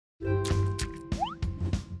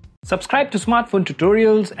Subscribe to Smartphone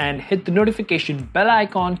Tutorials and hit the notification bell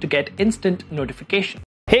icon to get instant notification.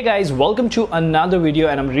 Hey guys, welcome to another video,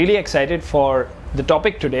 and I'm really excited for the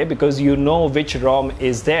topic today because you know which ROM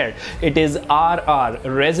is there. It is RR,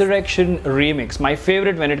 Resurrection Remix, my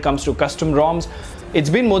favorite when it comes to custom ROMs.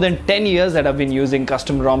 It's been more than 10 years that I've been using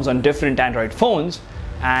custom ROMs on different Android phones.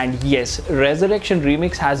 And yes, Resurrection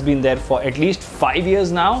Remix has been there for at least 5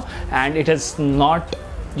 years now, and it has not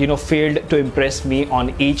failed to impress me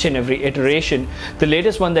on each and every iteration. The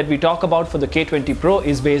latest one that we talk about for the K20 Pro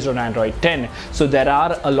is based on Android 10. So there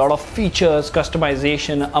are a lot of features,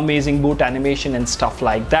 customization, amazing boot animation and stuff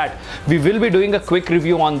like that. We will be doing a quick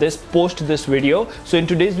review on this post this video. So in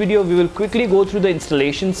today's video, we will quickly go through the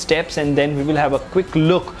installation steps, and then we will have a quick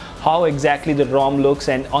look how exactly the ROM looks,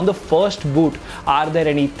 and on the first boot, are there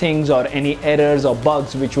any things or any errors or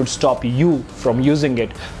bugs which would stop you from using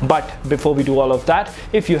it. But before we do all of that,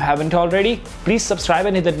 if you haven't already, please subscribe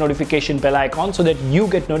and hit that notification bell icon so that you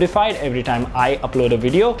get notified every time I upload a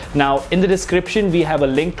video. Now in the description, we have a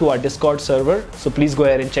link to our Discord server, so please go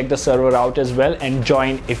ahead and check the server out as well and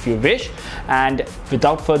join if you wish. And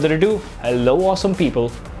without further ado, hello awesome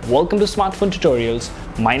people, welcome to Smartphone Tutorials.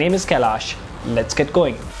 My name is Kailash. Let's get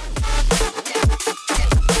going.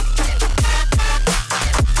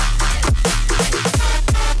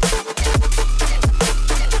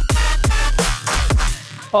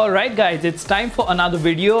 Alright guys, it's time for another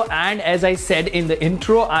video, and as I said in the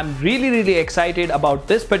intro, I'm really excited about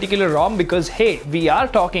this particular ROM because hey, we are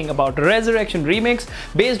talking about Resurrection Remix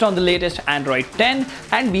based on the latest Android 10,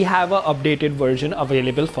 and we have an updated version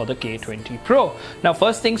available for the K20 Pro. Now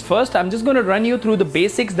first things first, I'm just going to run you through the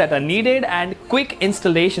basics that are needed and quick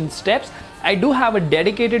installation steps. I do have a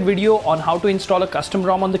dedicated video on how to install a custom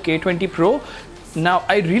ROM on the K20 Pro. Now,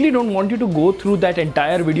 I really don't want you to go through that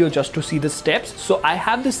entire video just to see the steps. So I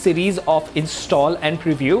have this series of install and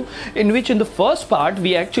preview, in which in the first part,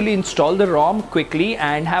 we actually install the ROM quickly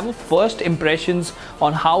and have a first impressions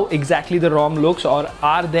on how exactly the ROM looks, or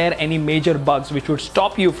are there any major bugs which would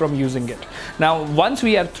stop you from using it. Now, once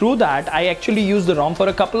we are through that, I actually use the ROM for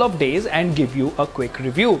a couple of days and give you a quick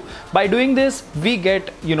review. By doing this, we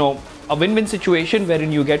get, a win-win situation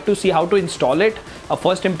wherein you get to see how to install it, a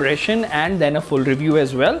first impression, and then a full review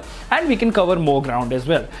as well, and we can cover more ground as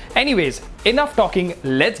well. Anyways, enough talking,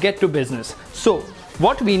 let's get to business. So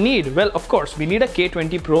what we need, well, of course we need a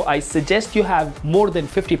K20 Pro. I suggest you have more than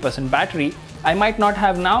 50% battery. I might not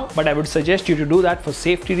have now, but I would suggest you to do that for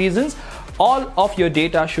safety reasons. All of your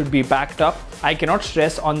data should be backed up. I cannot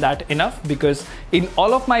stress on that enough because in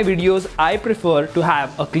all of my videos, I prefer to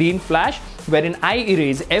have a clean flash wherein I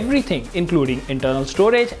erase everything, including internal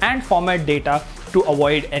storage and format data, to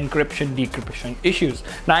avoid encryption, decryption issues.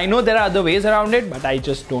 Now I know there are other ways around it, but I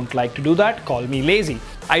just don't like to do that. Call me lazy.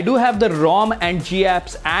 I do have the ROM and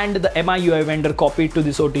GApps and the MIUI vendor copied to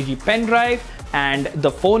this OTG pen drive, and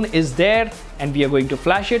the phone is there and we are going to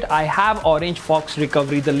flash it. I have Orange Fox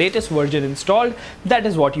Recovery, the latest version, installed. That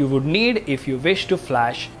is what you would need if you wish to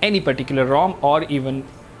flash any particular ROM or even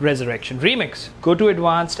Resurrection Remix. Go to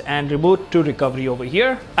advanced and reboot to recovery over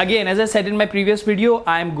here. Again, as I said in my previous video,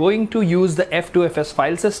 I'm going to use the F2FS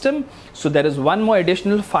file system. So there is one more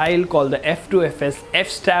additional file called the F2FS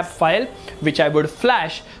fstab file, which I would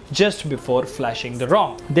flash just before flashing the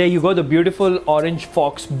ROM. There you go, the beautiful Orange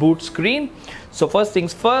Fox boot screen. So first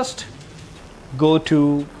things first, go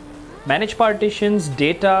to manage partitions,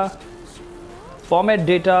 data, format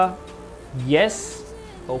data, yes,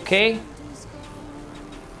 okay.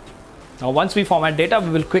 Now once we format data,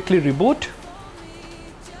 we will quickly reboot.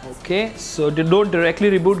 Okay, so don't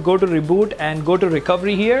directly reboot, go to reboot and go to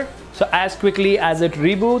recovery here. So as quickly as it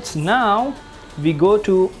reboots, now we go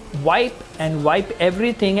to wipe and wipe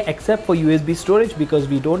everything except for USB storage because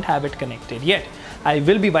we don't have it connected yet. I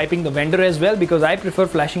will be wiping the vendor as well because I prefer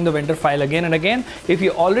flashing the vendor file again and again. If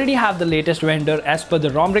you already have the latest vendor as per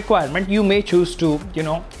the ROM requirement, you may choose to,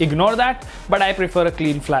 ignore that, but I prefer a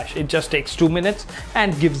clean flash. It just takes 2 minutes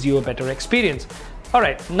and gives you a better experience.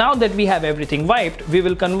 Alright, now that we have everything wiped, we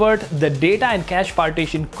will convert the data and cache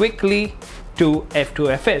partition quickly to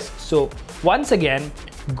F2FS. So once again,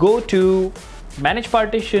 go to manage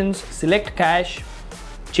partitions, select cache,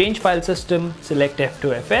 change file system, select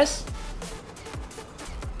F2FS.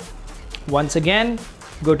 Once again,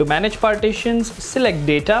 go to manage partitions, select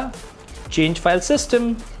data, change file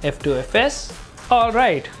system, F2FS. All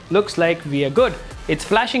right, looks like we are good. It's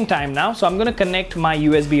flashing time now, so I'm going to connect my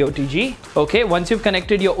USB OTG. Okay, once you've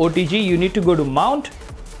connected your OTG, you need to go to mount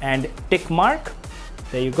and tick mark.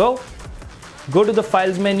 There you go. Go to the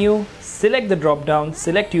files menu, select the drop down,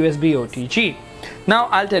 select USB OTG. Now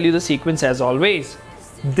I'll tell you the sequence as always.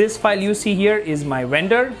 This file you see here is my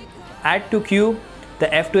vendor, add to queue, the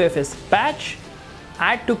F2FS patch,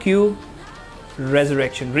 add to queue,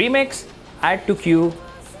 Resurrection Remix, add to queue,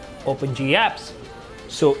 OpenG apps.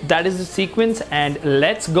 So that is the sequence, and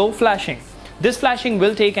let's go flashing. This flashing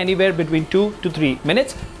will take anywhere between 2 to 3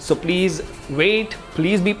 minutes. So please wait,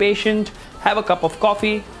 please be patient, have a cup of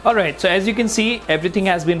coffee. All right, so as you can see, everything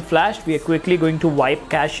has been flashed. We are quickly going to wipe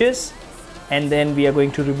caches, and then we are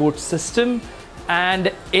going to reboot system.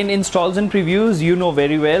 And in installs and previews, you know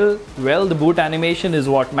very well, the boot animation is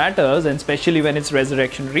what matters, and especially when it's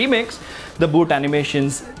Resurrection Remix, the boot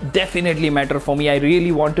animations definitely matter for me. I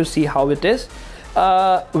really want to see how it is.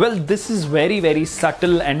 Well, this is very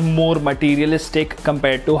subtle and more materialistic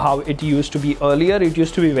compared to how it used to be earlier. It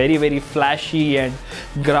used to be very flashy and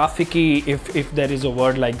graphic-y, if there is a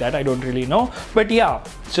word like that, I don't really know. But yeah,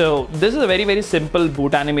 so this is a very simple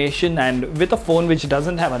boot animation, and with a phone which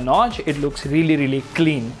doesn't have a notch, it looks really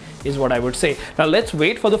clean, is what I would say. Now let's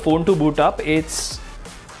wait for the phone to boot up. It's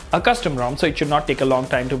a custom ROM, so it should not take a long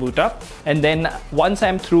time to boot up. And then once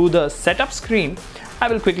I'm through the setup screen, I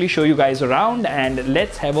will quickly show you guys around, and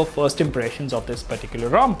let's have our first impressions of this particular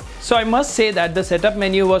ROM. So I must say that the setup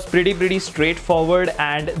menu was pretty straightforward,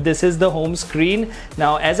 and this is the home screen.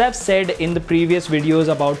 Now, as I've said in the previous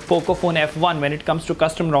videos about Pocophone F1 when it comes to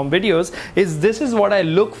custom ROM videos, this is what I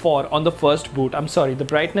look for on the first boot. I'm sorry, the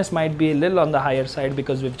brightness might be a little on the higher side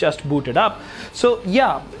because we've just booted up. So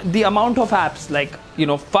yeah, the amount of apps, like, you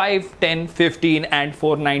know, 5, 10, 15 and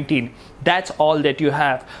 419, that's all that you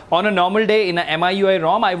have. On a normal day in a MIUI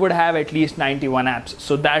ROM, I would have at least 91 apps.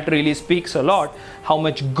 So that really speaks a lot how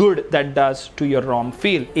much good that does to your ROM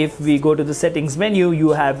feel. If we go to the settings menu, you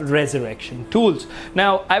have resurrection tools.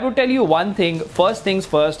 Now, I would tell you one thing, first things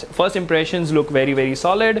first impressions look very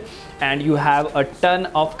solid, and you have a ton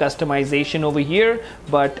of customization over here,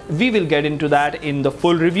 but we will get into that in the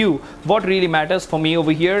full review. What really matters for me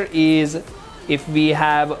over here is, if we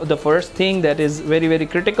have the first thing that is very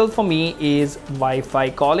critical for me is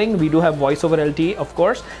Wi-Fi calling. We do have voice over LTE, of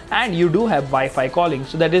course, and you do have Wi-Fi calling.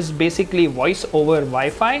 So that is basically voice over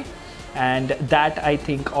Wi-Fi, and that I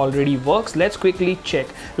think already works. Let's quickly check.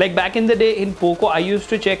 Like back in the day in Poco, I used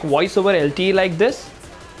to check voice over LTE like this.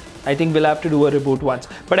 I think we'll have to do a reboot once.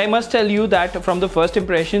 But I must tell you that from the first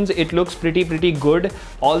impressions, it looks pretty good.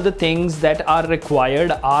 All the things that are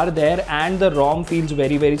required are there, and the ROM feels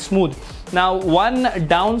very smooth. Now, one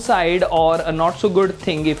downside, or a not so good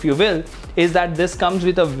thing if you will, is that this comes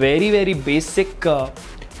with a very basic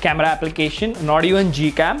camera application, not even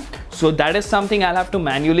Gcam. So that is something I'll have to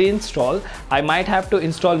manually install. I might have to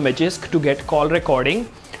install Magisk to get call recording.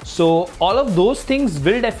 So all of those things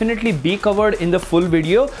will definitely be covered in the full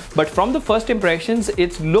video, but from the first impressions,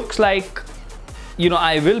 it looks like, you know,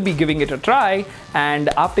 I will be giving it a try, and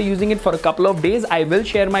after using it for a couple of days, I will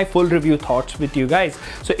share my full review thoughts with you guys.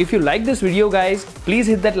 So if you like this video, guys, please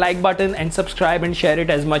hit that like button and subscribe and share it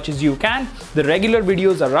as much as you can. The regular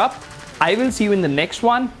videos are up. I will see you in the next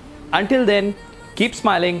one. Until then, keep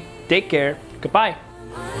smiling, take care, goodbye.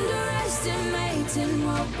 Underestimating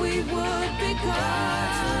what we would become.